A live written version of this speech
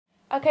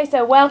Okay,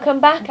 so welcome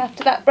back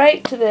after that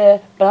break to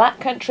the Black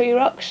Country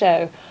Rock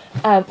Show.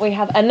 We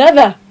have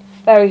another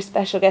very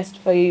special guest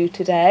for you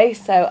today,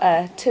 so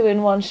a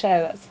two-in-one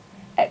show, that's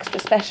extra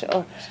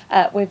special.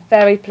 We're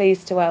very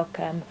pleased to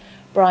welcome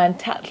Brian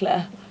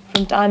Tatler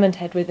from Diamond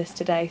Head with us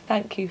today.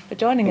 Thank you for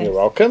joining us. You're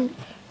welcome.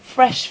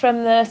 Fresh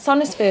from the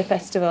Sonosphere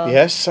Festival.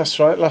 Yes, that's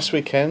right, last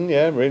weekend,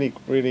 yeah,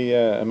 really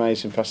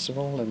amazing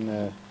festival,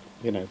 and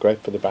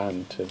great for the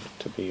band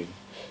to be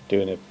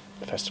doing a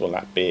festival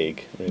that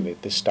big, really,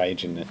 at this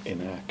stage in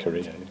our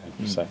career.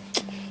 So,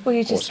 well,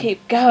 you just awesome.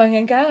 Keep going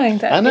and going.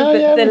 Don't I know,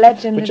 you? The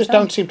legend. We just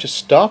don't seem to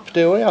stop,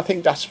 do we? I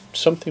think that's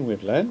something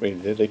we've learned, really,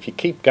 that if you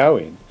keep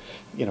going,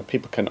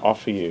 people can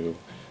offer you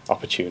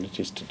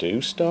opportunities to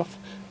do stuff.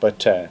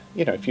 But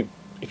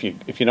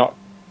if you're not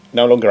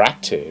no longer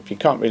active, you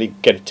can't really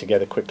get it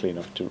together quickly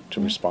enough to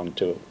respond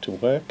to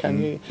work,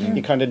 can you?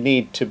 You kind of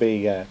need to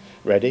be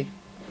ready.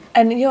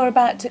 And you're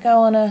about to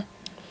go on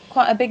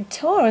quite a big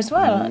tour as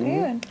well, aren't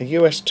you? A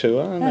US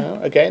tour, I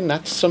know. Again,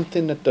 that's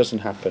something that doesn't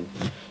happen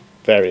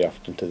very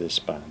often to this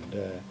band.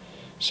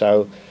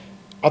 So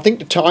I think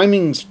the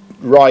timing's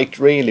right,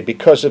 really,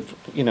 because of,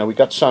 we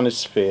got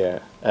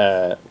Sonosphere.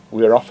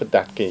 We were offered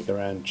that gig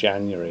around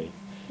January.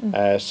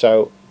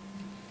 So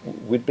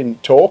we'd been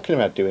talking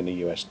about doing a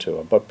US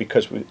tour, but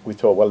because we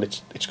thought, well,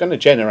 it's going to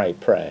generate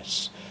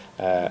press.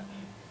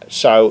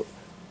 So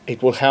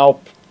it will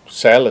help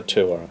sell a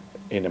tour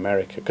in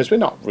America, because we're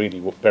not really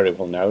very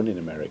well known in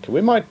America.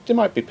 There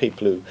might be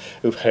people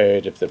who've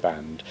heard of the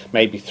band,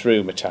 maybe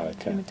through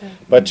Metallica.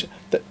 But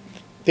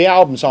the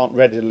albums aren't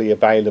readily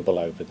available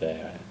over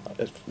there,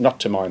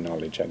 not to my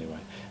knowledge anyway.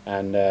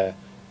 And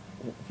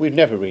we've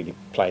never really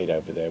played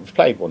over there. We've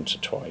played once or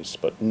twice,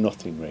 but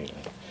nothing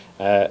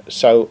really.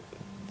 So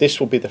this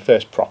will be the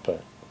first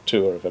proper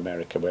tour of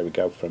America, where we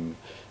go from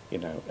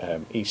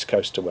East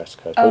Coast to West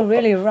Coast. Oh,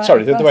 really? Right.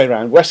 Sorry, the other way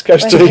around. West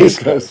Coast to East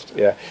Coast.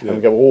 Yeah. And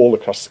we go all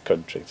across the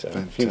country, so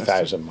a few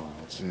thousand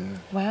miles. Yeah.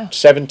 Wow.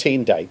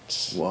 17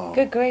 dates. Wow.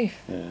 Good grief.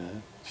 Yeah.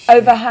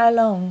 Over how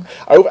long?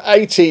 Over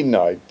 18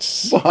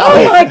 nights. Wow.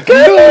 Oh my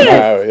goodness!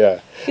 Oh,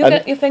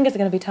 yeah. Your fingers are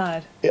going to be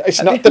tired.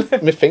 It's not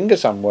my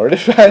fingers I'm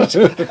worried about.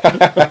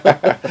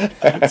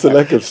 It's a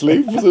lack of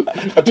sleep, is it?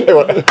 I tell you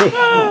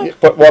what,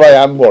 but what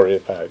I am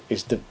worried about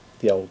is the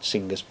old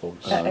singer's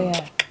voice.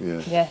 Yeah.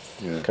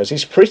 Yes. Because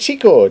he's pretty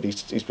good.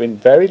 He's been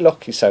very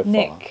lucky so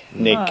far.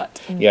 Nick.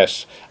 Hart.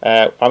 Yes.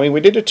 We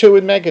did a tour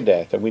with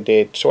Megadeth, and we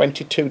did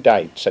 22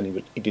 dates,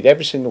 and he did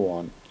every single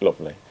one.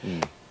 Lovely.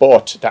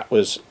 But that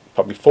was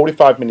probably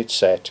 45 minutes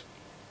set,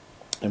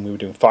 and we were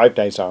doing 5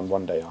 days on,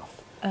 1 day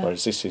off.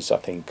 Whereas this is, I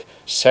think,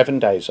 7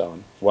 days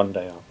on, 1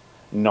 day off,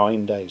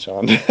 9 days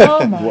on.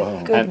 Oh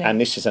my goodness. And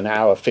this is an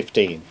hour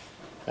 15.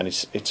 And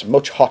it's a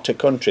much hotter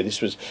country.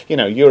 This was,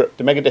 Europe.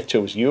 The Megadeth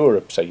tour was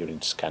Europe, so you're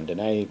in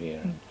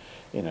Scandinavia and,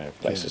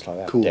 places like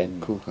that.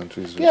 Cool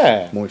countries.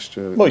 With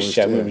moisture.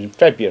 Moisture. We were in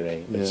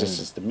February. Yeah. This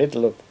is the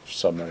middle of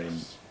summer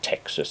in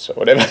Texas or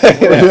whatever.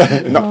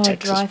 Not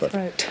Texas, dry but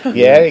throat.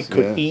 yeah, it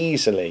could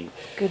easily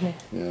Goodness.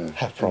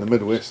 have In problems. the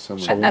Midwest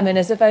somewhere. I mean,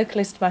 as a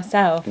vocalist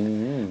myself,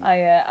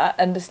 I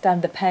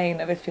understand the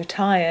pain of, if you're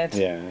tired,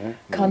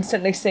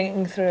 constantly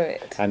singing through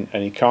it. And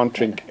you can't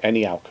drink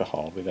any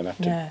alcohol. We're going to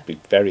have to be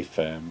very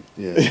firm.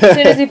 Yeah. As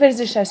soon as you finish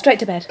the show, straight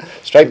to bed.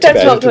 Straight to Don't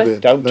bed. talk to us.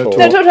 Don't talk.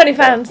 Don't talk to any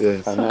fans.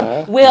 Yes. I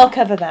know. We'll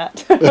cover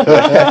that.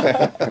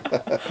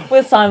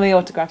 We'll sign the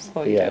autographs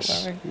for you.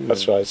 Yes, Don't worry.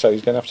 that's right. So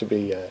he's going to have to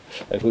be a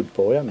good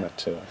boy on that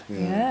tour.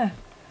 Yeah.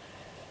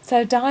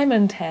 So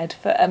Diamond Head,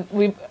 for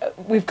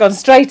we've gone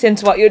straight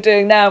into what you're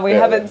doing now. We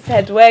haven't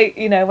said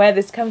where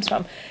this comes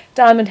from.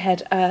 Diamond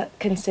Head are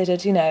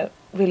considered,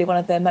 really one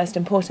of the most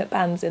important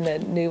bands in the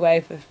new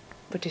wave of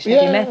British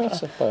heavy metal. I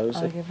suppose.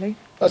 Arguably.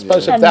 I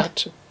suppose of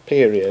that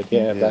period,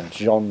 that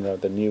genre,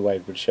 the new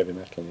wave British heavy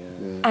metal.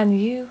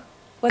 And you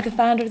were the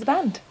founder of the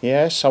band.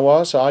 Yes, I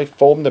was. I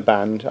formed the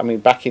band.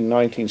 Back in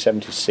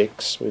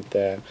 1976 with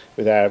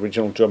our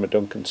original drummer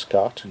Duncan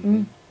Scott.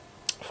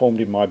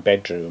 Formed in my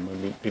bedroom,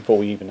 and before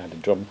we even had a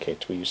drum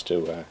kit, we used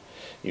to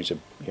use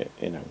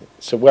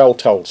it's a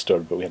well-told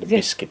story, but we had a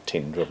biscuit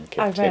tin drum kit.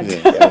 I read.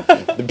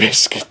 The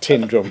biscuit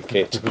tin drum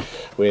kit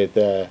with,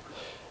 that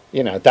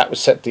was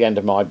set at the end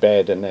of my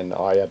bed, and then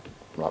I had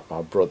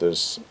my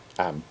brother's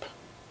amp,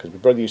 because my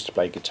brother used to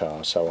play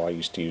guitar, so I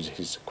used to use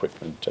his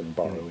equipment and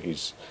borrow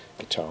his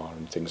guitar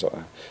and things like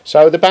that.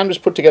 So the band was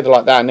put together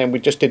like that, and then we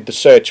just did the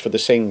search for the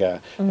singer,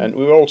 and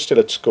we were all still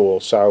at school,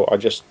 so I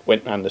just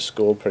went round the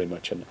school pretty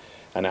much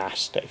and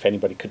asked if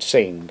anybody could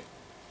sing.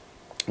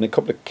 And a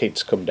couple of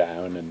kids come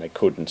down and they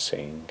couldn't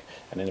sing,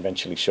 and then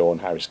eventually Sean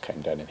Harris came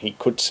down and he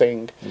could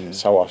sing.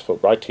 So I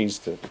thought, right, he's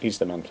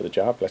the man for the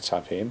job, let's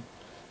have him.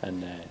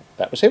 And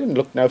that was it, and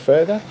looked no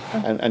further,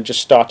 and just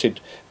started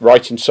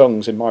writing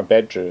songs in my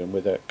bedroom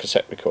with a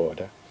cassette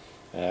recorder,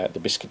 the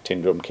biscuit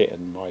tin drum kit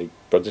and my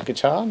brother's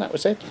guitar, and that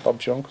was it.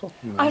 Bob's your uncle.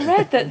 I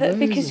read that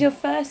because your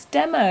first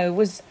demo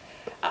was,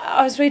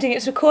 I was reading,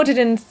 it's recorded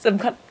in some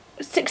kind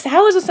 6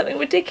 hours or something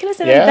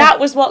ridiculous, and then that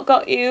was what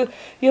got you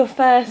your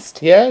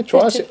first. Yeah, it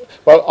was.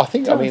 Well, I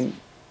think,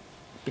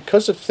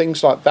 because of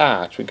things like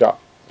that, we got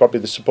probably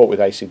the support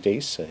with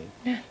AC/DC,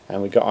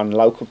 and we got on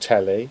local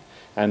telly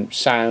and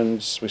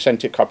sounds. We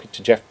sent a copy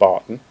to Jeff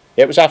Barton.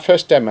 Yeah, it was our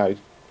first demo,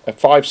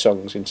 5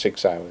 songs in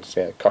 6 hours.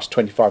 Yeah, it cost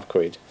 25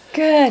 quid.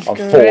 Good On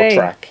grief.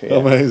 4-track. Yeah,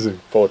 Amazing.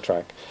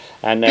 4-track.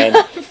 And then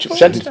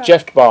sent it to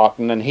Jeff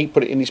Barton, and he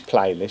put it in his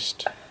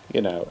playlist,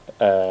 you know.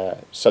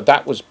 So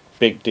that was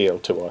big deal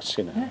to us,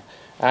 you know. Yeah.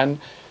 And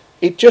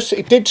it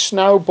did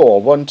snowball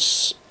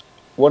once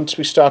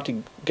we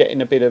started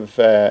getting a bit of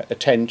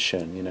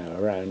attention, you know,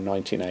 around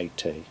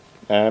 1980.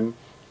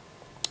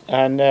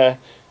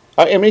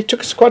 I mean, it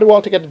took us quite a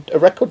while to get a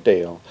record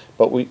deal,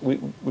 but we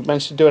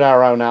managed to do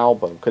our own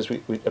album because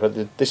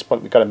at this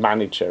point we got a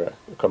manager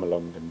come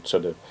along and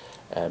sort of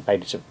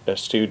made it a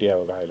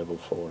studio available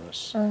for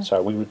us.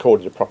 So we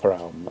recorded a proper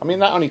album. I mean,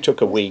 that only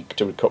took a week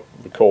to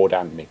record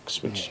and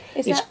mix, which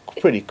is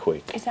pretty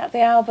quick. Is that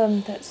the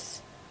album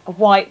that's a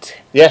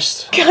white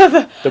Yes.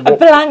 cover, a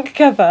blank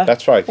cover?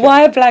 That's right. Yeah.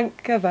 Why a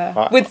blank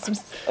cover with some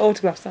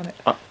autographs on it?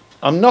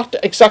 I'm not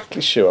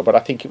exactly sure, but I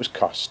think it was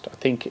cost. I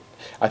think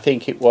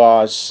it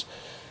was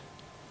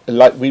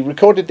like we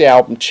recorded the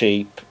album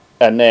cheap,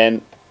 and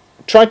then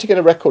tried to get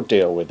a record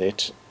deal with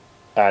it,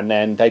 and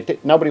then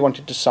nobody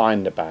wanted to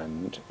sign the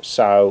band,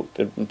 so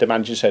the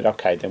manager said,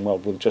 "Okay, then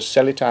we'll just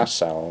sell it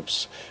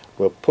ourselves.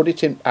 We'll put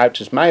it out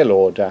as mail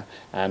order,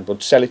 and we'll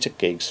sell it at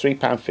gigs,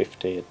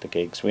 £3.50 at the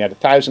gigs." We had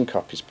 1,000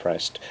 copies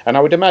pressed, and I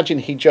would imagine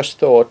he just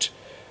thought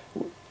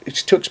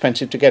it's too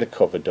expensive to get a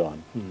cover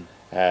done.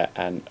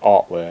 And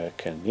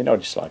artwork, and you know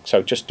what it's like.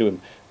 So just doing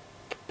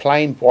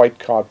plain white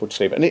cardboard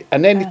sleeve,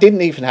 and then it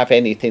didn't even have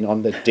anything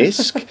on the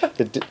disc.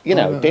 It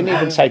didn't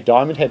even say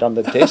Diamond Head on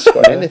the disc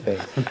or anything.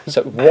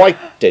 So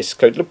white disc,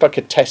 so it looked like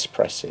a test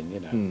pressing,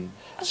 you know.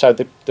 So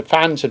the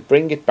fans would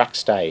bring it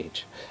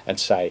backstage and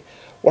say,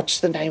 "What's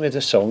the name of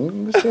the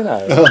songs? You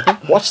know,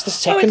 what's the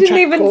second track didn't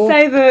even called?"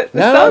 say the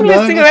song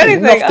listing or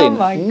anything. Nothing.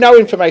 Oh my God. No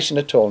information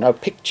at all. No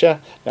picture.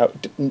 No,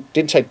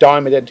 didn't say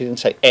Diamond Head.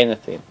 Didn't say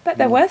anything. But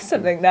they're worth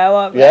something now,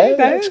 aren't Yeah,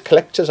 they? it's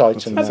collector's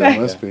items. That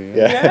must be.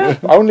 Yeah.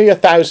 Only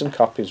 1,000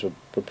 copies were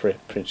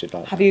printed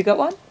like that. Have you got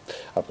one?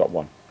 I've got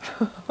one.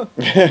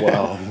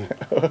 Wow.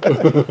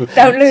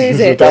 Don't lose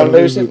it. Don't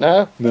lose it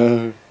now.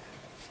 No.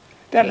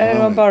 Don't let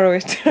anyone borrow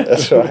it.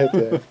 That's right.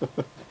 Yeah.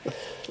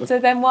 So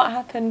then what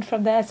happened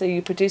from there? So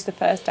you produced the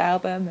first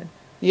album? And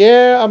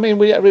Yeah, I mean,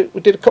 we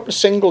did a couple of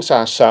singles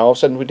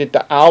ourselves, and we did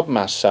the album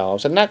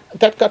ourselves, and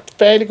that got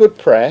fairly good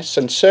press,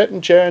 and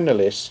certain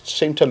journalists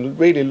seemed to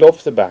really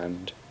love the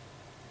band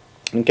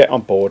and get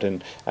on board,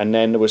 and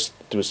then there was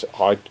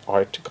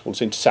articles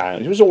in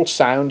Sound. It was all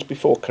Sound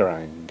before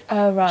Kerrang.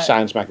 Oh, right.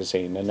 Sounds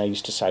magazine, and they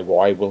used to say,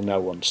 "Why will no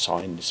one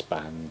sign this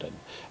band?"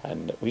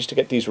 And we used to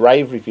get these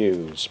rave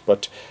reviews,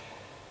 but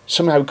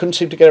somehow we couldn't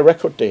seem to get a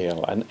record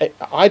deal, and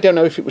I don't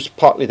know if it was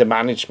partly the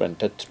management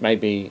that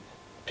maybe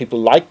people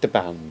liked the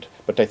band,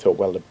 but they thought,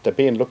 well, they're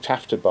being looked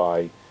after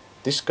by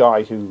this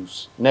guy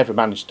who's never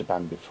managed a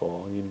band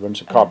before. He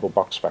runs a cardboard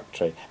box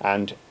factory,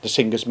 and the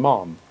singer's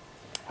mom.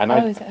 And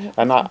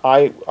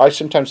I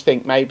sometimes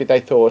think maybe they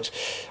thought,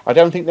 I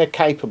don't think they're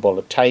capable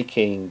of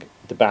taking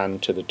the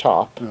band to the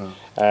top,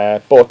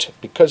 but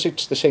because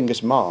it's the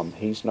singer's mom,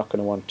 he's not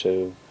going to want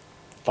to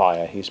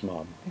fire his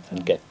mom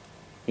and get,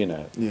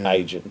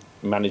 agent,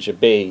 manager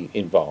B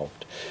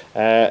involved.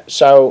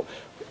 So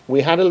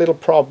we had a little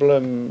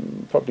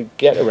problem, probably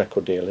get a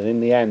record deal, and in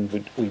the end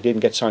we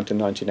didn't get signed in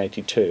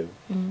 1982.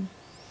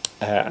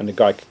 And the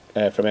guy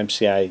from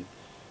MCA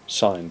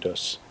signed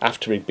us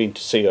after he'd been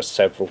to see us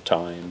several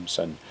times,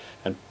 and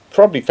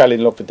probably fell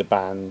in love with the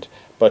band,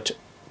 but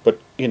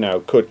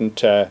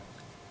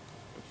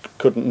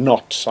couldn't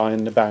not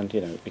sign the band.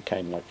 It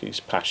became like his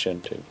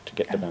passion to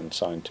get the band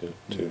signed to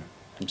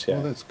MCA.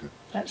 Oh, that's good.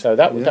 So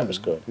that was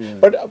good. Yeah.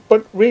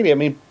 But really, I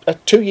mean,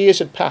 2 years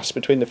had passed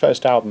between the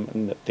first album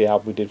and the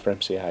album we did for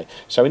MCA.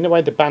 So in a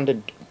way, the band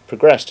had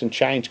progressed and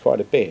changed quite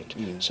a bit.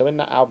 Yeah. So when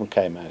that album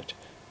came out,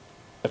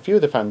 a few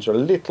of the fans were a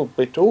little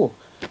bit,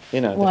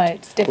 why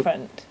it's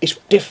different. It's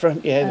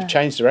different, they've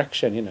changed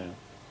direction,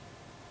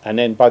 And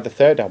then by the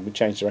third album, we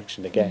changed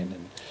direction again,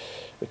 and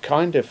we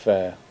kind of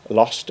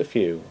lost a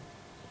few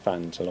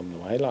fans along the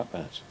way like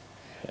that.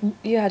 Yeah.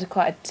 You had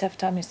quite a tough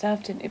time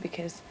yourself, didn't you?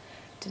 Because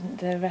didn't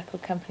the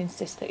record company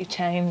insist that you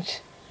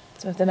change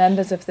some of the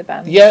members of the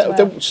band? Yeah, as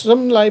well?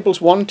 some labels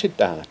wanted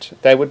that.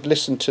 They would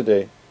listen to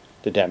the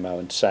demo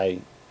and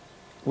say,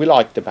 we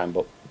like the band,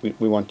 but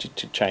we want you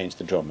to change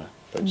the drummer,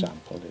 for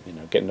example,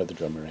 get another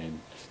drummer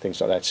in,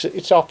 things like that.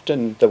 It's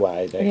often the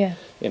way they,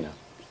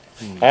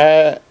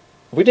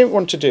 we didn't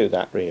want to do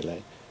that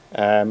really.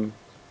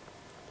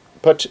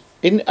 But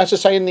as I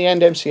say, in the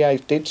end,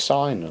 MCA did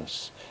sign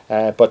us.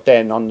 But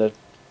then on the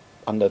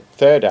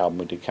third album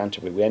we did,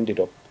 Canterbury, we ended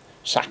up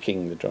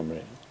sacking the drummer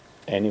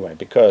anyway,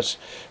 because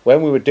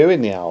when we were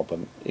doing the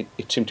album,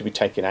 it seemed to be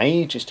taking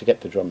ages to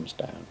get the drums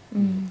down,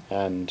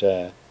 and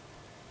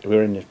we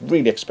were in a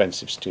really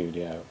expensive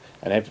studio,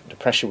 and the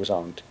pressure was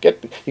on to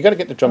you got to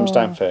get the drums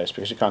down first,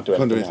 because you can't do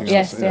anything else.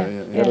 Yes,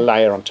 You got to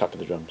layer on top of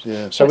the drums.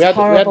 Yeah. So we had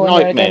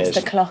nightmares.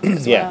 Against the clock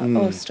as well.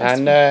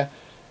 And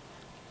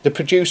the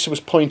producer was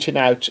pointing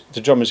out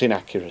the drummer's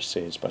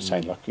inaccuracies by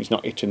saying, look, he's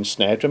not hitting the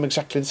snare drum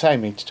exactly the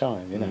same each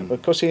time, you know. But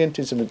of course, he ain't,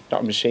 he's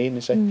not a machine,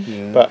 is he?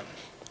 Yeah. But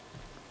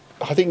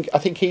I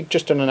think he'd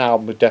just done an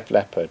album with Def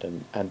Leppard,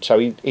 and so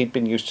he'd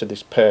been used to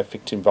this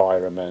perfect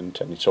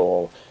environment, and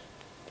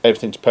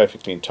everything's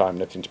perfectly in time,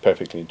 and everything's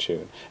perfectly in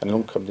tune. And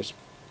along come this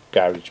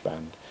garage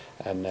band,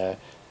 and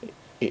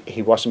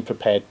he wasn't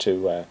prepared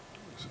to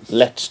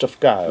let stuff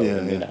go,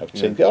 and, you know,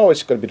 think, oh,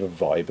 it's got a bit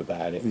of a vibe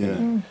about it. You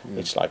know?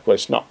 It's like, well,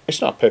 it's not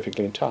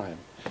perfectly in time,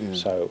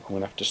 so I'm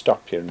going to have to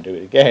stop here and do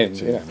it again.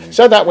 You know?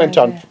 So that went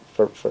on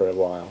for a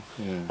while,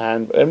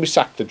 and we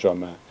sacked the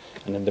drummer.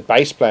 And then the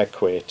bass player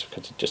quit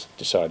because he just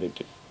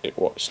decided it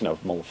was no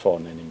more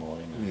fun anymore.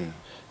 You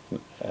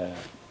know?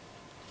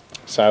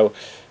 So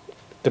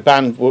the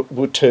band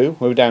were two.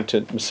 We were down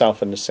to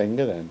myself and the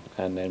singer then,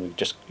 and then we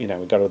just, you know,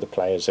 we got other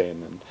players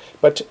in.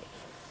 But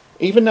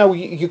even though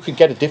you could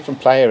get a different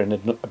player and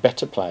a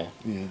better player,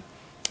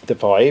 the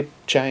vibe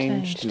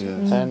changed.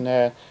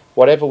 And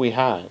whatever we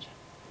had,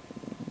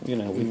 you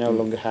know, we no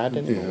longer had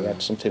anymore. We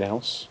had something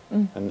else,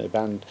 and the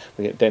band.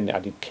 Then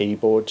added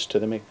keyboards to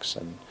the mix,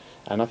 and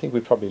I think we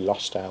probably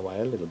lost our way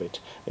a little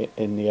bit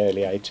in the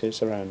early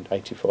 80s, around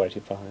 84,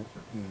 85.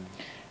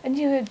 And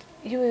you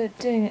were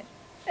doing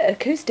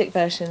acoustic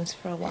versions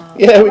for a while.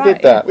 Yeah, we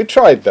did that. We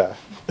tried that.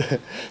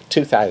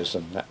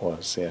 2000, that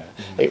was, yeah.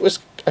 It was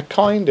a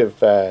kind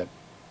of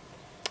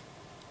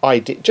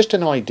idea, just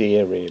an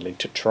idea really,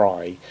 to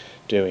try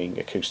doing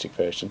acoustic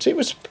versions. It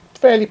was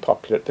fairly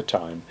popular at the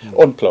time,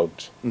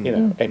 unplugged, you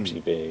know,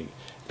 MTV,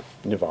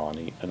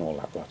 Nirvana and all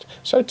that lot.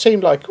 So it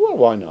seemed like, well,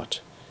 why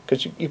not?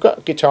 Because you've got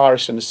a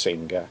guitarist and a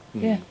singer.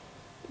 Yeah.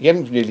 You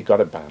haven't really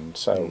got a band,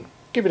 so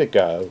give it a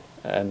go.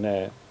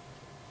 And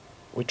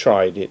we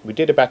tried it. We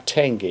did about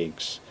 10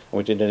 gigs, and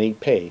we did an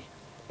EP,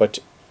 but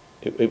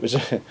it was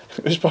it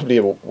was probably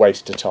a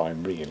waste of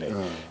time, really,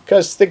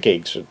 because the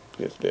gigs were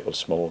little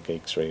small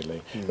gigs,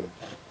 really.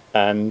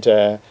 And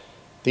the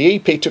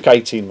EP took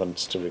 18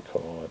 months to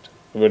record,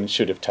 when it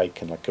should have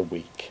taken like a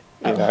week,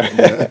 you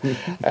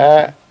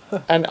know.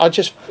 And I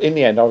just, in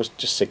the end, I was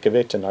just sick of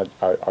it, and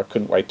I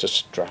couldn't wait to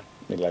strap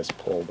my Les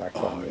Paul back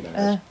on, you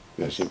know,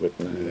 as you would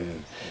know.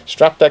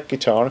 Strap that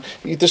guitar,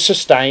 the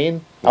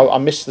sustain, I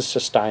miss the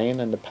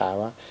sustain and the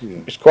power.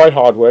 It's quite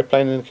hard work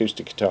playing an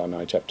acoustic guitar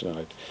night after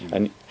night,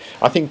 and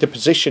I think the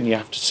position you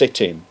have to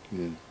sit in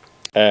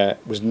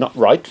was not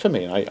right for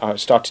me. I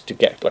started to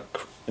get like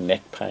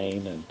neck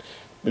pain, and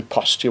my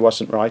posture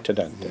wasn't right, I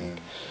don't think.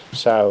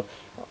 So,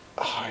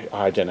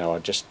 I don't know, I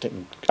just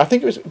didn't, I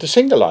think it was, the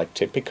singer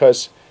liked it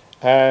because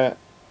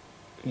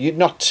you're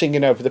not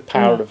singing over the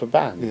power of a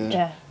band,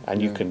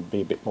 and you can be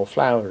a bit more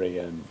flowery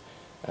and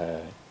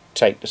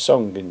take the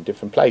song in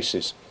different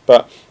places.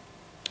 But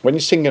when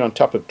you're singing on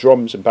top of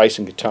drums and bass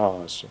and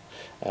guitars,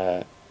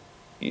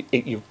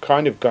 you've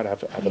kind of got to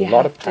have a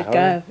lot of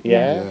power.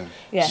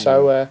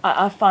 So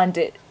I find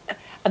it.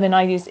 I mean,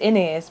 I use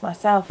in-ears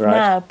myself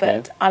now,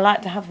 but I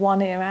like to have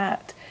one ear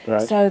out.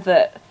 So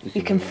that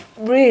you can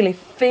really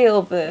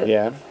feel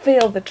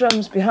the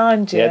drums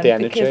behind you. Yeah, the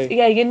energy. Because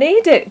you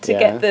need it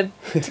to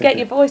get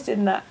your voice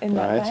in that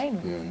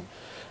vein.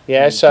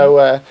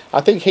 So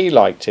I think he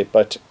liked it,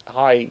 but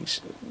I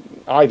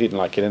didn't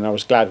like it, and I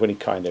was glad when he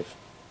kind of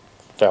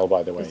fell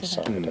by the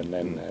wayside. And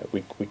then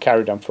we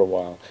carried on for a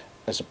while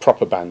as a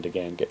proper band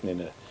again, getting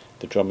in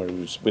the drummer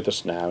who's with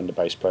us now and the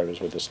bass player who's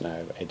with us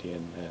now, Eddie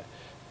and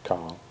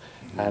Carl,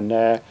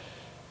 and.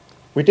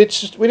 We did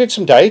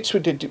some dates. We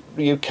did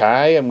the UK,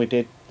 and we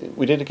did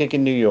a gig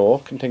in New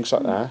York and things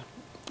like that,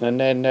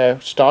 and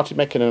then started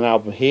making an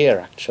album here.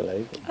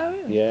 Actually,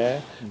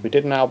 we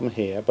did an album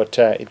here, but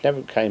it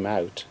never came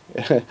out,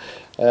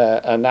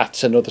 and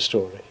that's another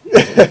story.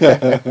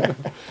 Now,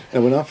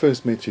 when I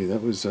first met you,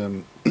 that was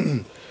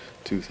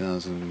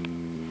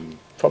 2000.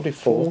 Probably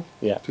 4.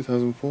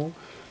 2004.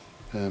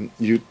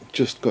 You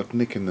just got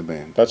Nick in the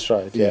band. That's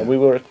right. Yeah, we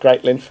were at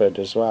Great Linford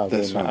as well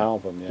That's doing that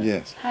album. Yeah.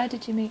 Yes. How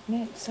did you meet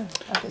Nick? Sorry,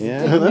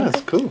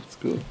 That's cool. It's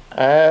cool.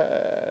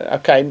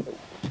 Okay,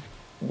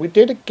 we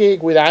did a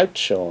gig without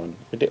Sean.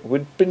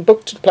 We'd been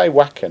booked to play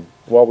Wacken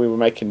while we were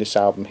making this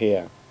album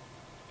here,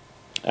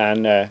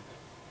 and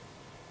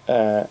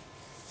in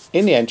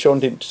the end, Sean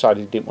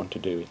decided he didn't want to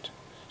do it.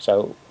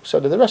 So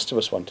the rest of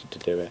us wanted to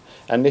do it,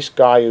 and this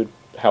guy who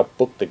helped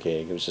book the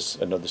gig, who was just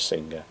another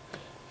singer.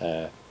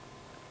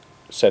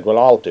 Said, well,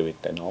 I'll do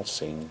it then, I'll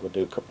sing, we'll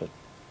do a couple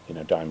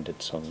of, Diamond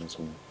songs,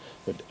 and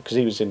because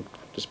he was in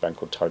this band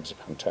called Tigers of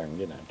Pantang,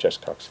 Jess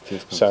Cox.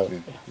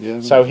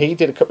 So he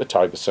did a couple of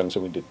Tiger songs,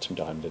 and we did some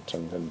Diamond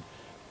songs, and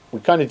we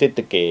kind of did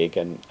the gig,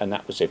 and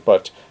that was it.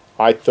 But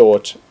I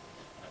thought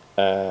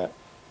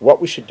what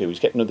we should do is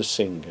get another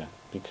singer,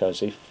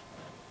 because if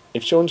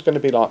Sean's going to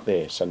be like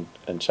this and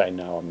say,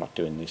 no, I'm not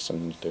doing this,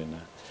 I'm not doing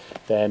that,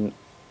 then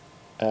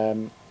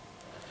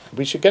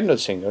we should get another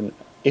singer, and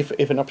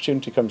if an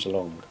opportunity comes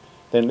along,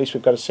 then at least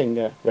we've got a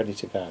singer ready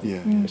to go.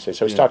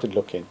 So we started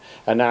looking,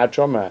 and our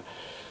drummer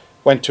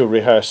went to a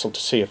rehearsal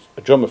to see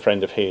a drummer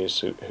friend of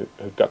his who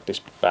got this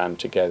band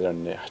together,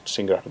 and the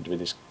singer happened to be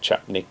this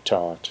chap Nick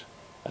Tart,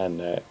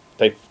 and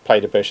they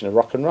played a version of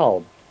Rock and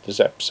Roll, the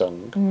Zepp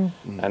song,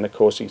 and of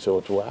course he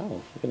thought,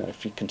 wow,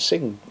 if you can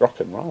sing rock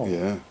and roll,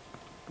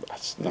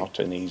 that's not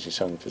an easy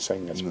song to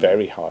sing. That's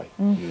very high.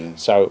 Yeah.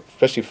 So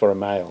especially for a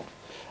male.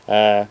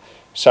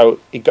 So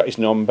he got his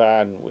number,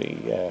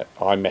 and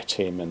I met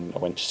him, and I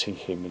went to see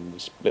him in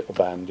this little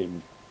band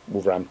in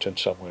Wolverhampton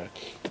somewhere,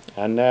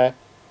 and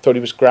thought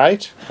he was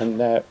great.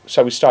 And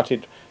so we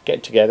started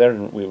getting together,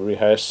 and we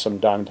rehearsed some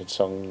Diamond Head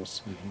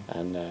songs,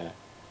 and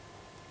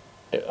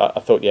I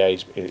thought,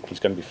 he's going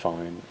to be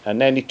fine.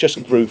 And then it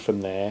just grew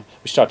from there.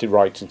 We started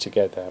writing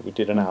together. We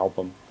did an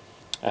album,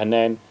 and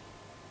then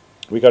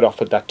we got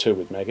offered that tour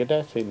with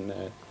Megadeth in.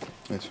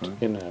 That's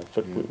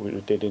right.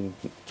 We did in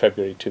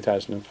February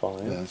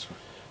 2005. Yeah, that's right.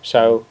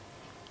 So,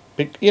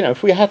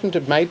 if we hadn't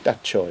have made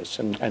that choice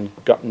and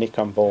got Nick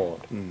on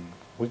board,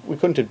 we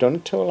couldn't have done a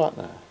tour like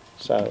that.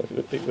 So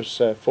it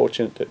was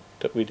fortunate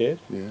that we did.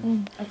 Yeah.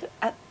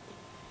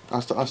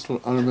 I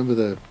remember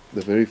the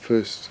very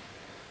first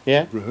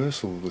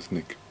rehearsal with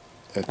Nick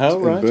in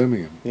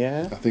Birmingham.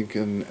 Yeah. I think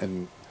I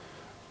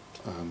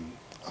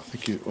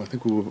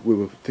think we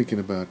were thinking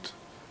about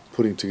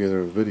putting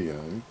together a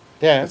video.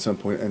 Yeah. At some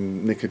point,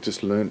 and Nick had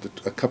just learned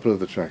a couple of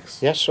the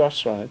tracks. Yes,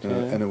 that's right.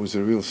 And it was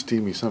a real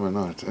steamy summer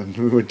night, and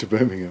we went to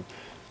Birmingham,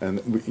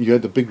 and you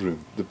had the big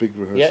room, the big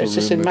rehearsal room. Yeah, it's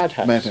just in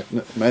Madhouse.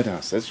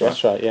 Madhouse, that's right.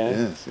 That's right, yeah.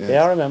 Yes.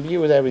 Yeah, I remember you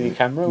were there with your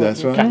camera.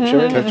 That's right.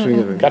 Capturing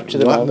it. Capture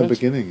the right moment. in the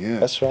beginning, yeah.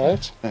 That's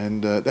right.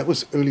 And that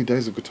was early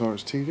days of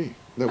Guitarist TV.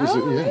 That was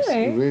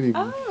really?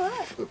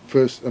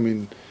 First. I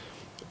mean,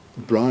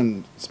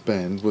 Brian's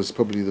band was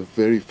probably the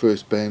very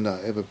first band I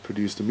ever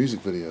produced a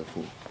music video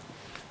for.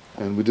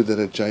 And we did that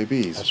at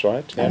JB's. That's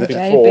right. And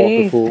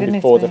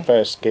before the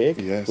first gig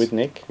with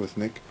Nick. With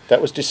Nick.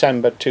 That was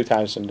December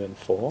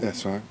 2004.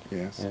 That's right.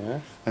 Yes.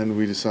 Yeah. And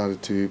we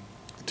decided to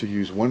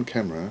use one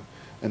camera,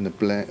 and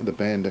the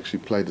band actually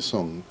played the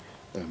song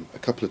a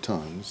couple of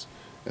times,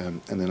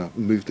 and then I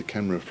moved the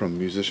camera from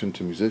musician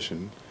to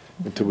musician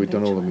until we'd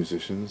done all the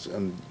musicians,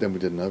 and then we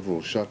did an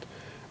overall shot,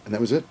 and that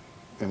was it.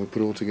 And we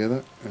put it all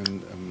together,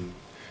 and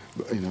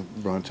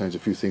Brian changed a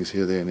few things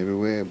here, there, and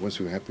everywhere. Once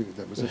we were happy,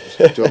 that was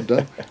it. Job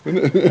done.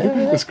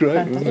 It was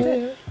great, wasn't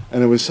it?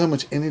 And there was so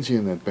much energy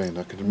in that band.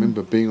 I can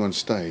remember being on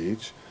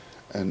stage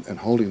and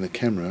holding the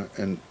camera,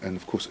 and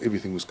of course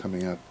everything was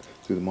coming out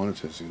through the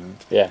monitors,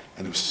 Yeah.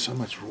 And there was so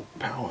much raw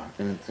power.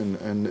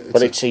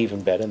 But it's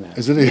even better now.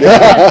 Isn't it?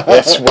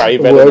 It's way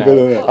better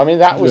now. I mean,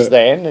 that was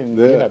then, and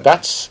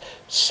that's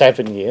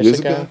 7 years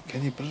ago.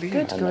 Can you believe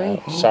Good it?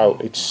 grief. So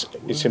it's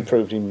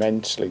improved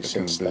immensely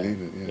since can't then.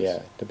 believe it, yes.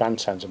 Yeah, the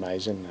band sounds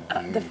amazing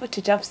now. The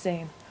footage I've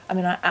seen, I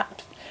mean, I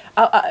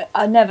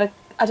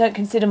don't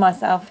consider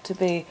myself to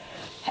be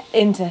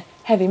into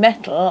heavy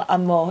metal.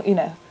 I'm more,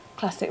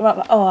 classic rock.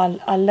 But,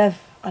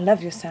 I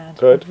love your sound.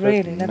 Good. I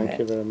really love Thank it.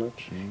 you very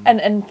much. And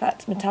in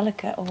fact,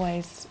 Metallica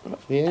always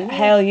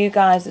hail you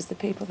guys as the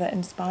people that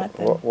inspired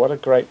them. What a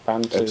great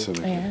band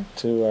Absolutely.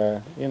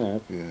 to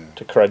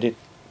credit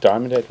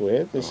Diamond Head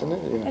with, isn't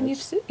it? And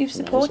you've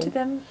supported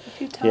them a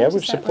few times. Yeah,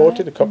 we've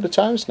supported a couple of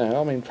times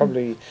now. I mean,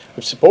 probably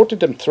we've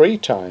supported them 3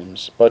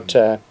 times, but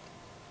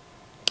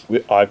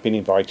I've been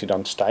invited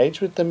on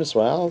stage with them as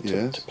well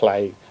to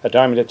play a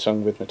Diamond Head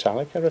song with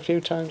Metallica a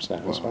few times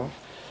now as well.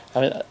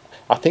 I mean,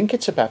 I think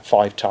it's about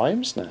 5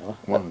 times now.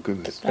 Wow,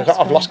 goodness.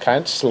 I've lost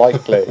count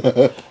slightly.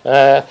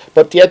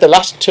 But the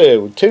last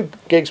two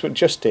gigs we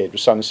just did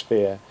was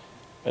Sonosphere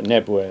at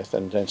Nebworth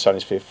and then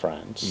Sonosphere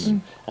France.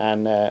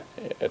 And at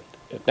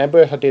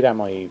Nebworth I did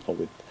Am I Evil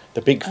with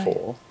the Big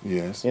Four.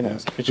 Yes.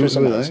 Which was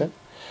amazing.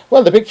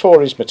 Well, the Big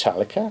Four is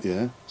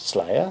Metallica,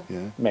 Slayer,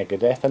 Yeah.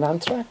 Megadeth and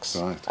Anthrax.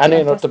 Right. And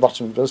then at the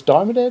bottom was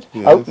Diamond Head,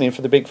 Yes. opening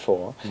for the Big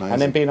Four. Amazing.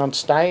 And then being on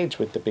stage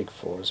with the Big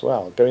Four as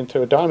well, going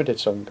through a Diamond Head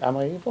song, Am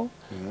I Evil?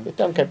 Yeah. It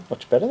don't get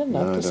much better than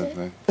that, No, I does don't it?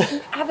 know.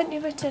 Haven't you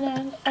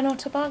written an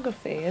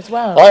autobiography as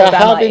well? I with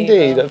Am have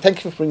indeed. Evil?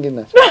 Thank you for bringing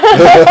that.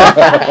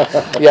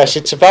 Yes,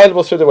 it's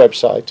available through the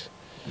website,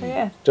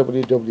 Yeah.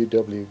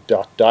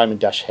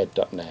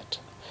 www.diamond-head.net.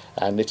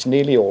 And it's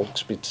nearly all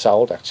been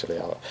sold, actually,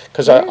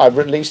 because I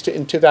released it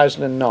in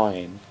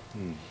 2009.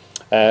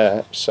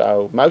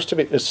 So most of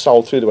it is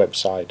sold through the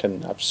website,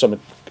 and I've some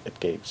at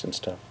gigs and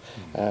stuff.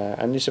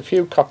 And there's a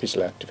few copies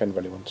left if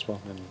anybody wants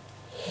one. And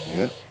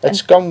Yeah.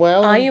 it's gone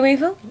well. Are you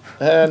evil?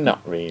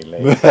 Not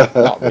really.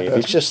 Not really.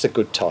 It's just a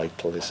good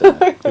title,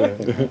 isn't it?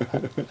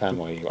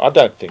 Am I evil? I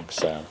don't think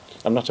so.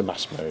 I'm not a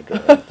mass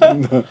murderer.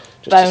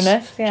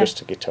 Bonus, yeah.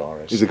 Just a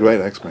guitarist. He's a great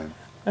X-Man.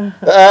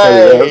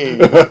 Hey!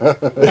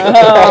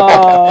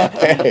 Oh,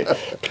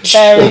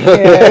 very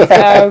good.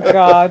 Oh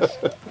God.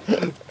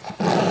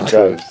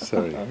 Sorry.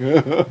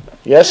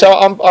 Yeah, so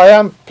I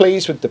am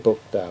pleased with the book,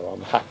 though.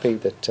 I'm happy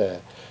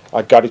that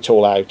I got it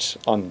all out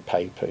on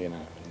paper,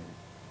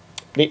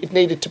 It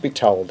needed to be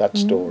told, that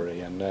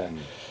story. And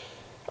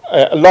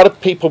a lot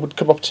of people would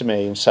come up to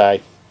me and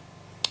say,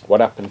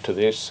 what happened to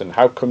this, and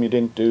how come you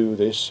didn't do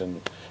this?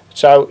 And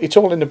so it's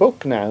all in the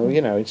book now,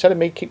 Instead of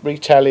me keep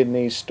retelling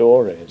these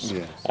stories,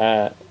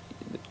 Yes.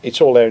 it's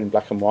all there in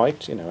black and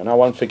white, you know, and I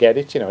won't forget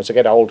it, you know. As I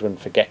get older and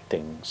forget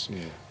things,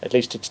 at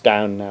least it's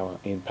down now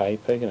in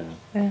paper, you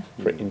know,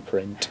 in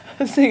print.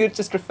 So you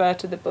just refer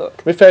to the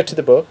book. Refer to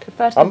the book.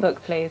 Refer to the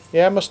book, please.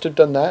 Yeah, I must have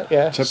done that.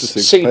 Yeah. Chapter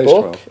 6, See page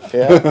book. 12.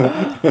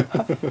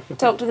 Yeah.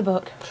 Talk to the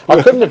book.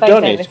 I couldn't have Face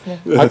done ain't it.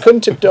 listening. I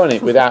couldn't have done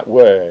it without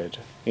Word.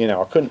 You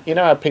know, I couldn't. You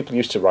know how people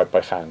used to write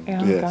by hand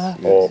Oh, Yes, God.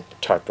 yes. or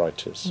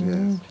typewriters.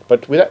 Yes.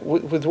 But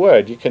with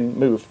Word, you can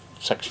move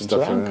sections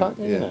Stuff around, around, can't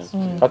you? yes. You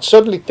know? I'd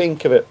suddenly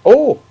think of it.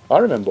 Oh, I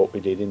remember what we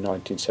did in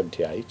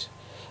 1978.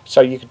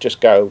 So you could just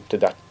go to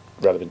that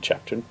relevant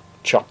chapter and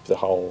chop the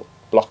whole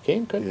block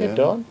in, couldn't you?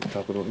 Done.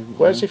 Type it all in,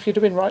 Whereas if you'd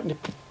have been writing it,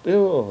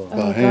 Oh,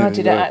 By hand, God,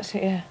 you don't yeah.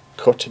 actually, yeah.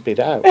 cut a bit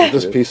out.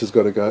 this piece has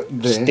got to go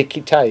there.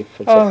 Sticky tape.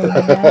 Or Oh,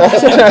 something. yeah. I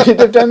don't know if you'd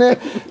have done it.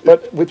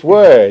 But with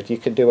Word, you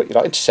can do what you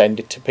like and send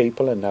it to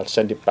people, and they'll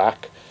send it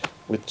back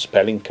with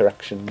spelling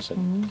corrections.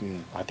 And Yeah.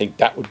 I think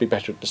that would be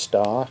better at the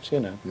start, you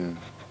know. Yeah.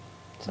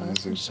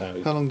 Amazing.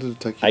 So How long did it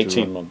take you 18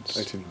 to write? months.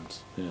 18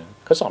 months. Yeah,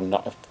 because I'm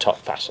not a top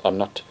fast. I'm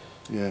not,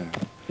 Yeah.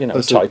 you know, Oh,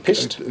 a so-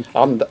 typist.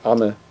 I'm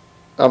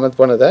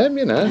one of them,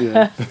 you know.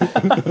 Yeah.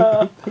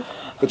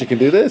 But you can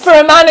do this? For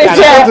a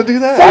manager. How to do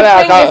that? So I know,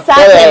 I finger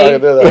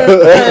can't-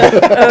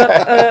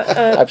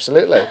 savvy.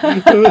 Absolutely.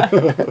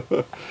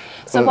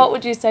 So what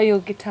would you say your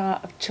guitar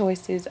of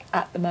choice is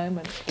at the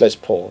moment? Les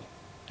Paul.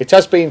 It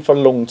has been for a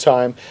long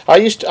time.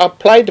 I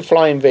played the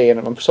Flying V, and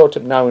I'm sort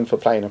of known for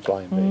playing a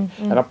Flying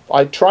V. And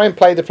I try and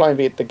play the Flying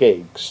V at the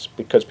gigs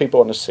because people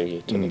want to see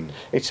it, and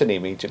it's an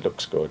image, it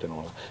looks good and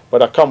all that.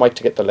 But I can't wait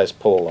to get the Les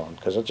Paul on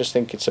because I just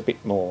think it's a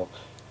bit more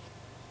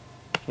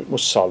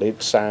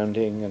solid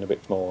sounding and a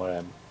bit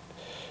more,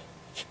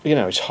 you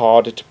know, it's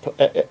harder to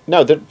play.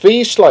 No, the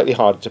V is slightly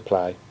harder to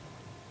play.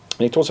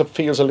 And it also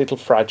feels a little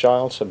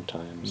fragile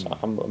sometimes.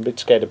 I'm a bit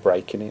scared of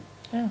breaking it.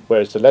 Oh.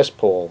 Whereas the Les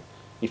Paul,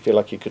 you feel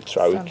like you could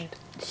throw Solid. it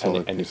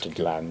Solid and piece it of would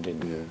kit. land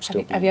in. Yeah.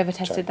 Still Have you ever be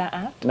tested tight. that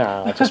out?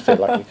 No, I just feel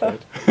like you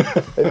could.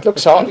 It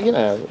looks hard, you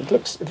know. It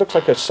looks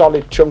like a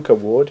solid chunk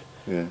of wood.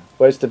 Yeah.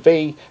 Whereas the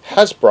V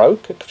has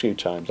broke a few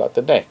times, like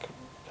the neck.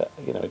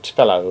 You know, it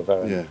fell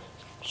over and Yeah.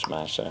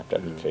 smashed and have to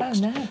have it Oh,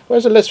 fixed. no.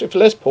 Whereas if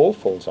Les Paul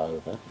falls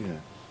over, Yeah.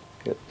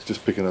 Good. It's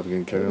just picking up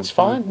again, carry on. it's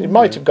fine. It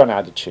might have gone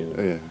out of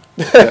tune.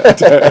 Yeah.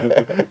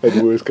 At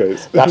the worst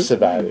case. That's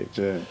about it.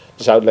 Yeah.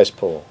 So Les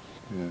Paul,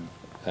 Yeah.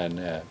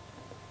 and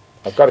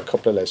I've got a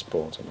couple of Les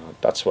Pauls, and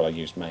that's what I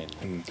use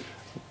mainly.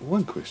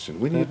 One question: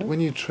 when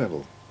you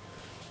travel,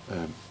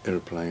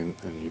 aeroplane,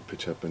 and you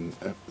pitch up, and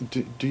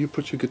do you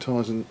put your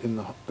guitars in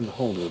the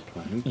hold of the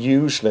plane?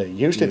 Usually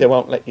Yeah. they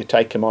won't let you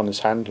take them on as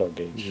hand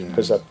luggage Yeah.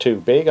 because they're too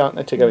big, aren't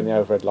they, to go in the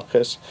overhead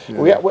lockers?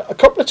 Yeah. A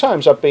couple of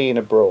times I've been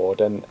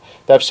abroad, and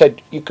they've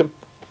said you can.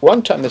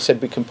 One time they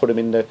said we can put them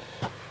in the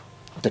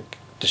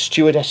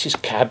stewardess's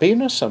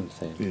cabin or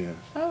something,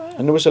 Yeah.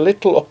 and there was a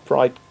little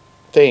upright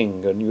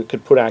thing, and you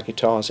could put our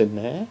guitars in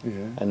there.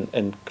 Yeah.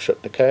 And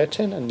shut the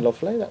curtain, and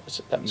lovely. That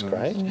was Nice.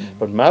 great.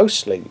 But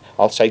mostly,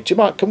 I'll say, "Do you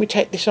mind? Can we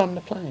take this on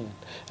the plane?"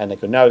 And they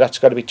go, "No, that's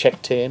got to be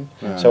checked in."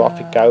 So off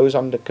it goes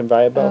on the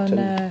conveyor Oh, belt.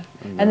 no.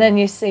 And then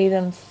you see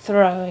them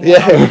throwing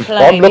Yeah, it on the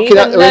plane. I'm looking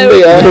at even the though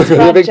window it's with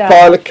a big fragile.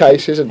 pile of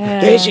cases, and Yeah.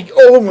 there's it.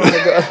 Oh my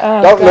god!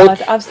 Oh, Don't God,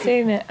 look. I've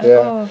seen it. Yeah,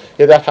 Oh.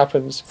 yeah, that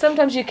happens.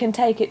 Sometimes you can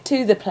take it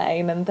to the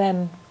plane and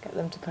then get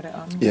them to put it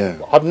on. Yeah.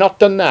 I've not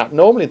done that.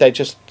 Normally, they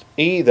just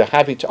either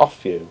have it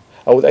off you,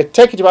 or they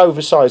take it to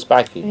oversized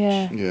baggage.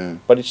 Yeah. Yeah.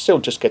 But it still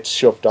just gets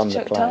shoved on the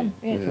Chucked plane. on,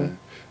 yeah.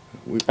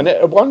 Yeah. And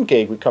at one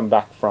gig we come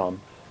back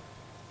from,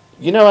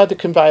 you know how the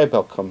conveyor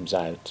belt comes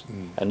out,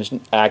 and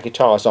our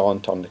guitars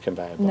aren't on the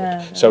conveyor belt.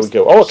 No, So we it's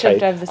go, oh, shoved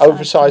okay, over the side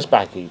oversized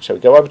baggage. So we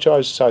go over to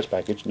oversized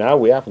baggage. No,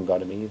 we haven't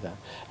got them either.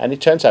 And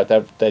it turns out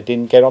they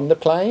didn't get on the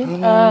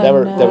plane. Oh, they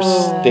were no.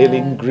 still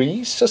in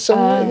Greece or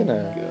something, you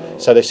know. no.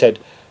 So they said,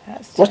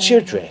 That's "What's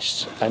your terrible.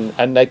 address?"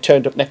 And they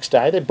turned up next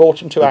day. They brought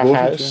them to They our brought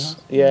 'em to your house.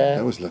 house? Yeah.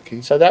 That was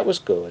lucky. So that was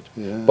good.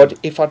 Yeah. But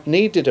if I'd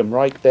needed them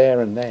right there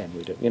and then,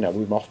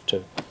 we'd off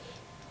to.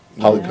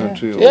 Another Yeah.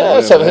 country. Or Yeah,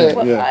 whatever. something.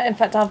 Well, Yeah. in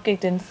fact, I've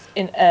gigged in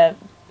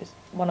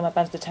one of my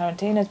bands, the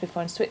Tarantinos,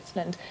 before in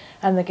Switzerland,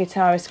 and the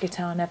guitarist's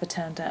guitar never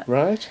turned up.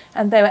 Right.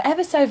 And they were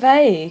ever so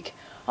vague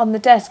on the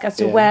desk as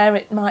to Yeah. where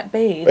it might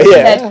be. They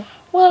Yeah. said,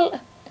 well,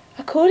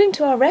 according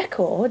to our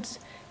records,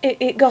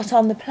 it got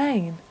on the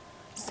plane.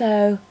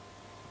 So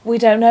we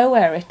don't know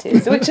where it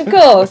is, which of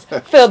course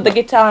filled the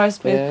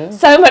guitarist with Yeah.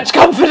 so much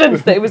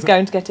confidence that he was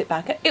going to get it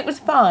back. It was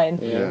fine.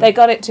 Yeah. They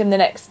got it to him the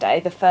next day.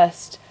 The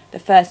first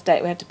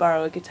date we had to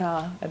borrow a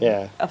guitar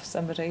Yeah. off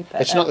somebody.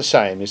 But, It's not the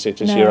same, is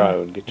it, as no. your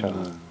own guitar?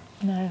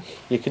 No.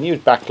 You can use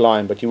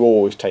backline, but you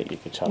always take your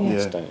guitar,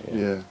 Yeah. don't you?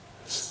 Yeah.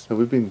 So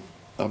I've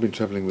been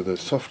travelling with a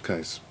soft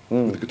case,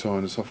 with a guitar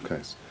in a soft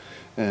case,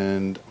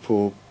 and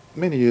for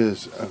many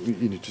years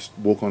you just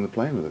walk on the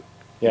plane with it.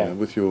 Yeah.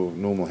 With your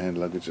normal hand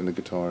luggage, and the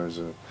guitar is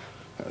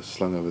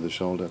slung over the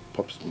shoulder.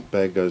 Pops,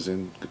 bag goes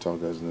in, guitar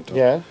goes in the top.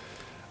 Yeah.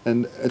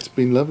 And it's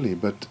been lovely,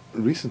 but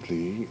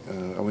recently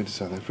I went to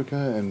South Africa,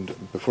 and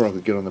before I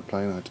could get on the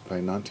plane I had to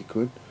pay 90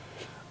 quid,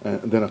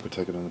 and then I could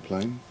take it on the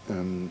plane.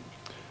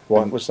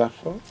 What was that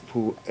for?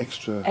 For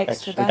extra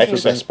Extra baggage.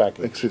 Excess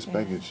baggage. excess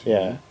baggage.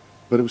 Yeah.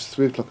 But it was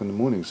 3 o'clock in the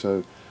morning,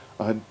 so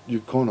you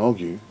can't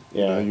argue.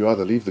 You know, Yeah. you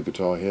either leave the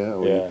guitar here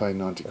or you Yeah. pay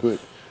 90 quid.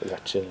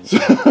 That's it.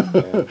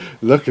 Yeah.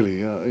 Luckily,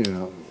 you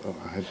know,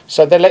 I had.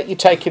 So they let you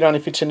take it on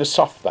if it's in a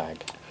soft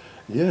bag,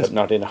 Yes, but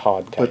not in a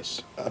hard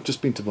case. but I've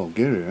just been to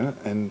Bulgaria,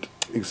 and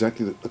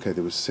okay,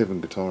 there was 7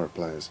 guitar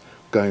players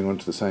going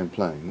onto the same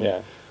plane,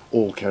 Yeah.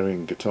 all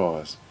carrying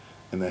guitars,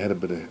 and they had a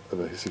bit of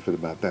a hissy fit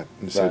about that,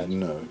 and said, Right.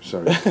 no,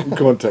 sorry, you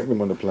can't take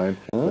them on the plane,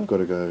 they've got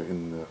to go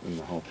in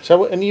the hold.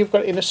 So, and you've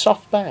got it in a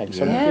soft bag.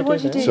 So Yeah.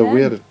 What'd you do? So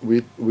we then? had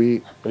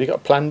we Have you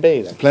got plan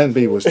B then? plan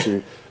B was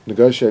to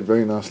negotiate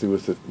very nicely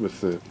with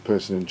the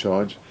person in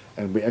charge,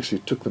 and we actually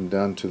took them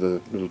down to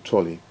the little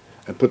trolley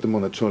and put them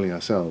on the trolley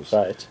ourselves.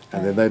 Right.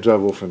 And then they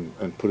drove off and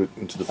put it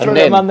into the And Threw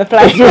then- them on the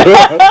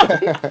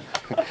plane.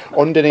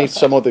 Underneath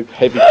some other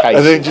heavy and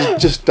case. then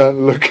just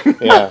don't look.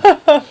 Yeah.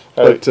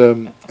 But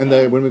and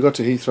they when we got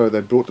to Heathrow,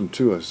 they brought them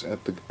to us at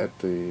the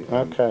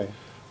Okay.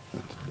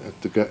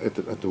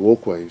 at the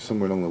walkway,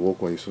 somewhere along the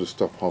walkway. You sort of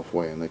stop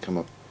halfway, and they come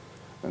up,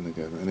 and they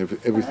go, and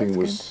everything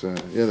that's was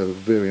they were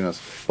very nice.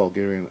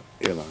 Bulgarian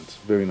Airlines,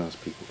 very nice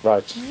people.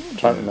 Right.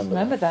 Trying to remember.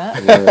 Remember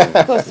that. Yeah.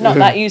 Of course, not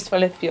that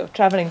useful if you're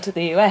travelling to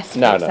the US, for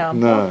No, no.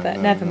 example. No, but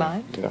no, never no.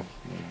 mind. Yeah.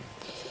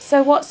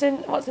 So what's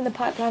in the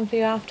pipeline for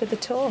you after the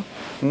tour?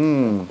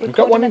 We've Record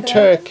got one in another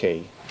album?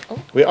 Turkey. Oh.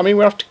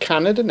 We're off to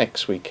Canada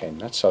next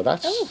weekend. That's Oh.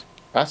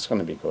 that's going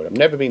to be good. I've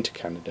never been to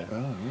Canada.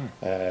 Oh,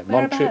 right.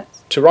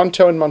 Whereabouts?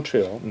 Toronto and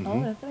Montreal. Oh,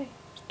 lovely.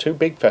 2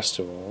 big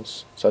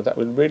festivals. So that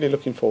we're really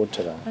looking forward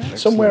to that. Excellent.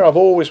 Somewhere I've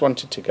always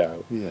wanted to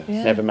go. Yes.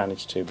 Yeah. Never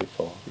managed to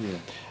before. Yeah.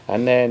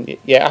 And then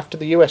after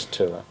the US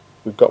tour,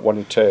 we've got one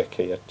in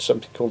Turkey at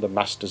something called the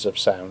Masters of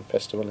Sound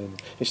Festival in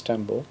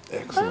Istanbul.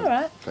 Excellent. All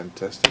right.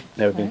 Fantastic.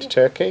 Never been to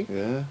Turkey.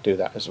 Yeah. Do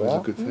that as That was well.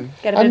 a good thing.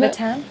 Get a bit And of a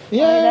tan.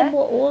 Yeah,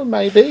 while or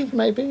maybe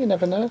you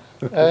never know.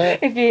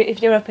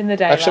 if you're up in the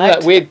daylight. Have some of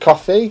that weird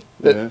coffee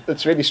Yeah.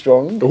 that's really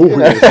strong. Oh,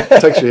 yeah.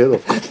 Takes your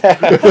head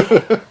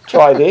off.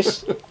 Try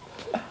this.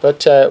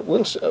 But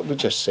we'll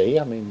just see.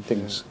 I mean,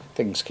 things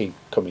keep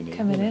coming in.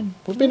 Coming you know. in.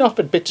 We've been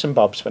offered bits and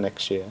bobs for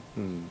next year.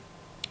 Mm.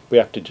 We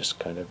have to just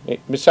kind of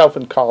myself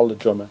and Carl, the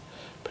drummer,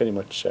 pretty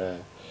much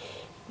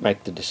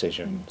make the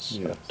decisions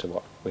Yes. as to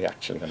what we're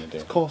actually going to do.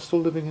 Is Carl still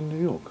living in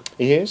New York?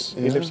 He is.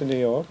 He Yeah. lives in New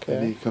York.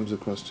 And Yeah. he comes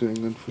across to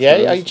England for Yeah,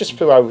 shows? he just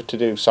flew over to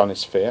do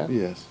Sonisphere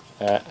Yes.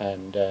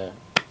 and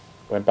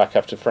went back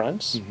after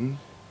France. Mm-hmm.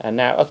 And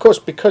now, of course,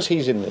 because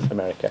he's in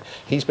America,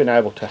 he's been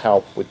able to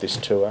help with this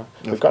tour.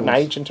 We've got an course.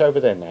 agent over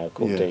there now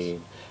called Yes.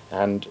 Dean.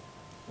 And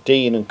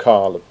Dean and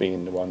Carl have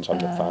been the ones on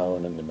the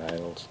phone and the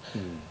mails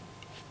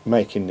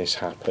making this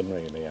happen,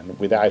 really. And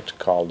without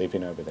Carl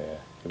living over there,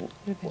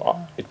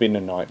 it'd been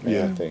a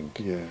nightmare, I Yeah. think.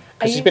 Yeah.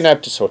 Because he's you been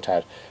able to sort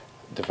out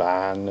the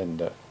van and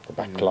the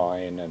back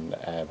line and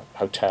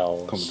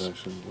hotels.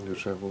 Accommodation, all your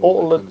travel.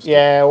 All that the kind of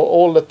stuff.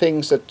 all the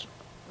things that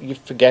you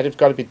forget have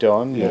got to be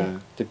done. Yeah.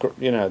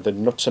 The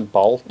nuts and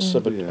bolts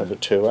of Yeah. a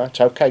tour. It's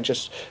okay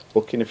just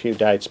booking a few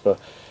dates, but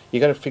you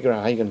got to figure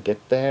out how you're going to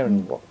get there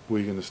and what. Where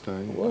are you going to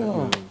stay?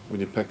 Wow.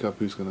 When you pack up,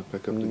 who's going to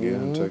pack up the gear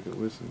and take it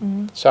with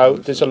them? So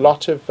there's a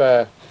lot of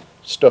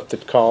stuff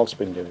that Carl's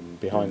been doing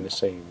behind the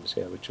scenes,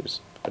 which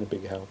has been a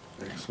big help.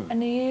 Excellent.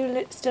 And are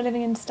you still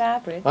living in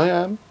Starbridge? I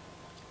am.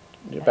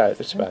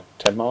 It's about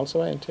 10 miles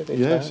away, isn't it?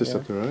 Yeah, it's just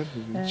up the road.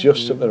 Yeah.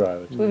 Just up the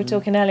road. We were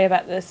talking earlier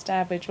about the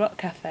Starbridge Rock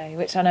Cafe,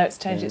 which I know it's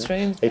changed its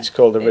rooms. It's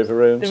called the River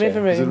Rooms. The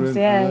River Is it Rooms,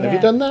 really? yeah, Have yeah. Have you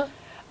done that?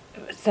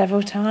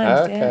 Several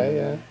times, Okay,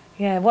 yeah. yeah.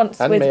 Yeah, once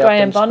And with me, I've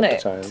Graham done it a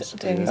couple Bonnet of times.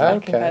 doing his Yeah.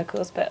 backing Okay.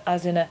 vocals, but I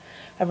was in a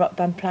rock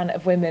band, Planet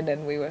of Women,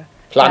 and we were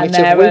Planet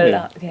down of there a Women?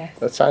 lot. Yes,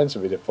 That sounds a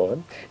bit of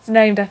fun. it's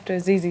named after a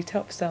ZZ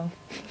Top song.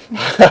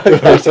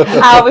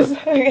 I was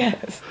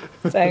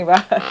saying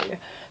about it.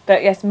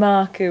 But yes,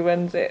 Mark, who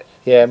runs it,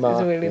 Yeah, is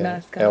Mark. a really yeah.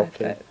 nice guy. Elkie,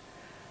 But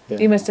yeah.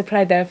 you must have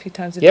played there a few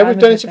times. with Yeah, we've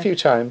Diamond done Head it a then. few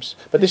times,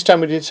 but this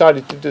time we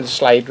decided to do the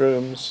Slade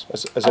Rooms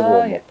as a Oh,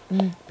 warm yeah.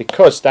 up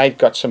because they'd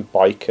got some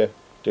biker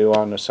do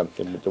on or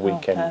something with the Oh,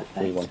 weekend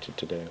we perfect. wanted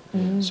to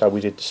do. So we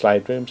did the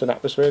Slade Rooms, and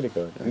that was really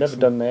good. I've never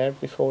Excellent. done there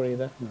before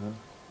either.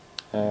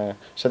 Uh-huh.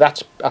 So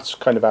that's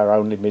kind of our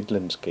only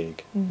Midlands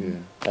gig.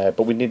 Yeah.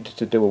 But we needed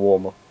to do a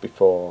warm up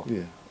before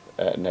Yeah.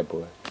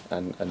 Nebworth,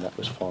 and that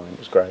was fine. It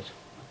was great.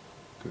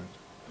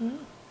 Good.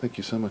 Thank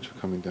you so much for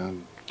coming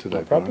down today.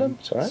 No problem. Brian.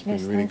 It's all right. It's been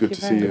Yes, really thank good you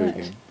to see very you much.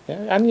 again.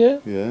 Yeah, and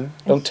you? Yeah.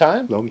 Long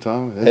time. Long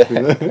time. It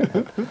has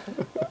been.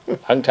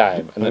 Long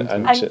time. And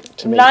And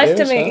to meet nice you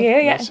to as meet well. you.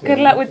 Yeah, Nice to good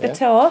meet luck you, with the yeah.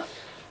 tour.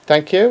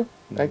 Thank you.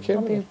 Thank you.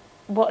 I'll be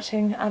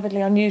watching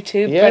avidly on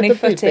YouTube Yeah, for any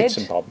there'll be bits footage.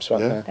 and bobs,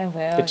 won't Yeah. there? There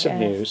will. Bits of yes.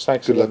 news.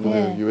 Thanks Good a luck lot. with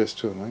Yeah. the US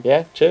tour, mate.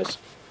 Yeah, cheers.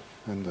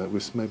 And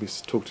we'll maybe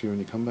talk to you when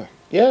you come back.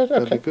 Yeah,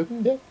 That'd okay. be good.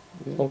 Yeah,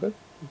 Yeah. all good.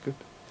 Good.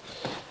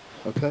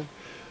 Okay.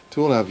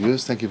 To all our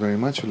viewers, thank you very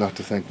much. We'd like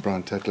to thank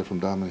Brian Tatler from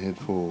Diamond Head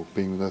for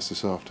being with us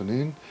this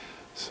afternoon.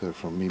 So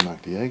from me,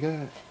 Mike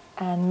Diego.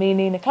 And me,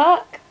 Nina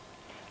Clark.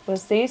 We'll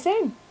see you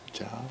soon.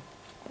 Ciao.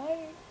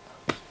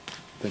 Bye.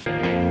 Thank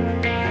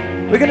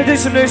you. We're going to do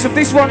some new stuff.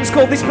 This one's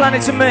called This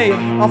Planet to Me,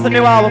 off the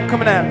new album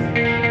coming out.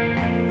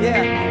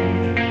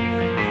 Yeah.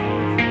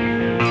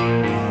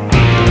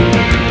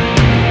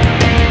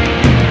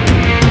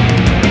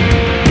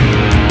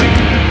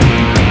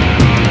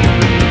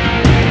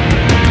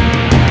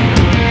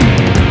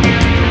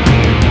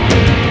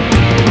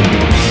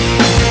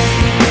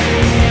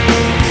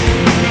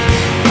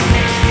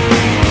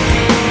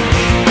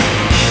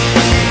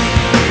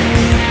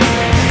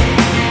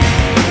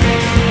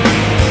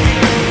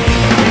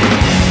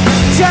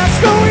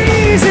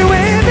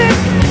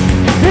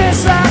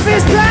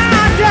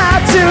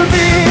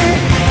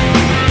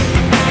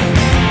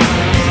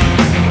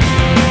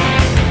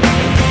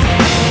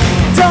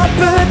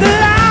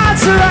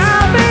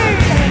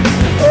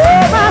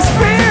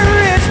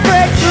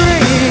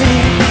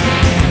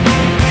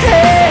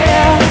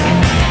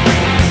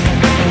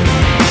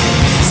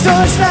 So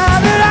it's now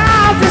that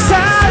I've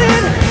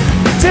decided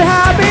to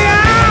hide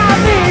behind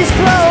these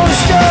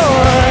closed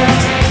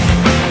doors.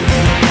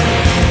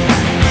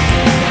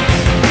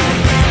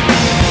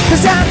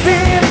 'Cause I'm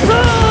being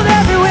pulled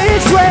every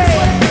which way,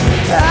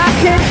 I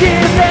can't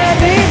give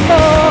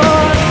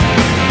anymore.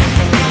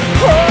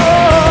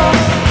 Oh.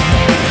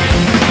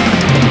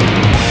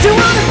 Don't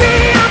wanna be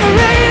on the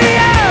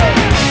radio,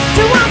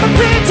 don't want my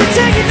picture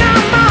taken no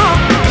more.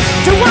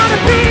 Don't wanna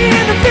be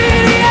in the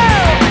video,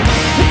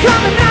 they're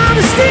coming out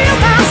to steal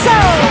my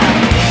soul.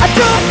 I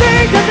don't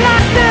think I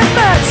like that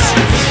much,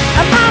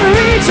 I'm not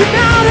reaching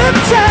out of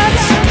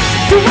touch.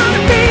 Don't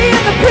wanna be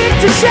in the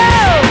picture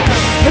show,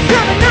 they're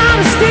coming out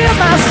to steal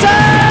my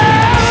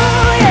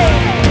soul. Yeah.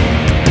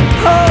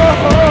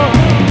 Oh, oh.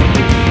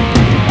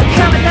 They're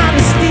coming out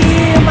to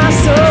steal my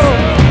soul.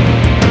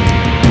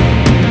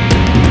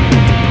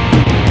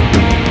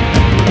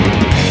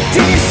 Do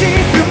you see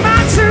through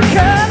my true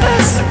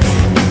colors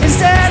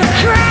instead of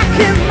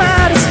cracking my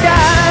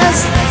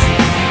disguise?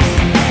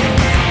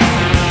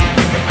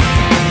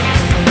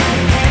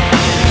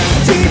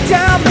 Deep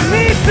down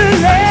beneath the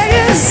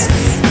layers,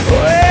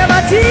 where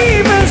my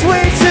demons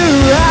wait to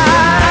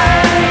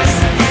rise.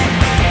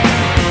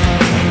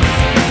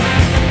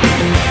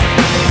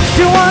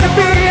 Don't wanna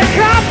be a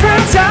copper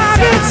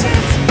target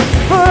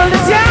full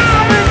of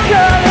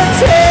diamond-colored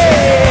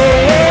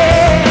tales.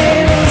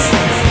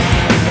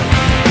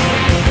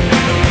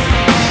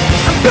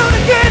 I'm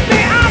gonna get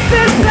me off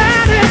this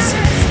planet,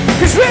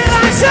 'cause we're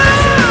like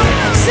some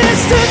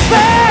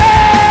sisters.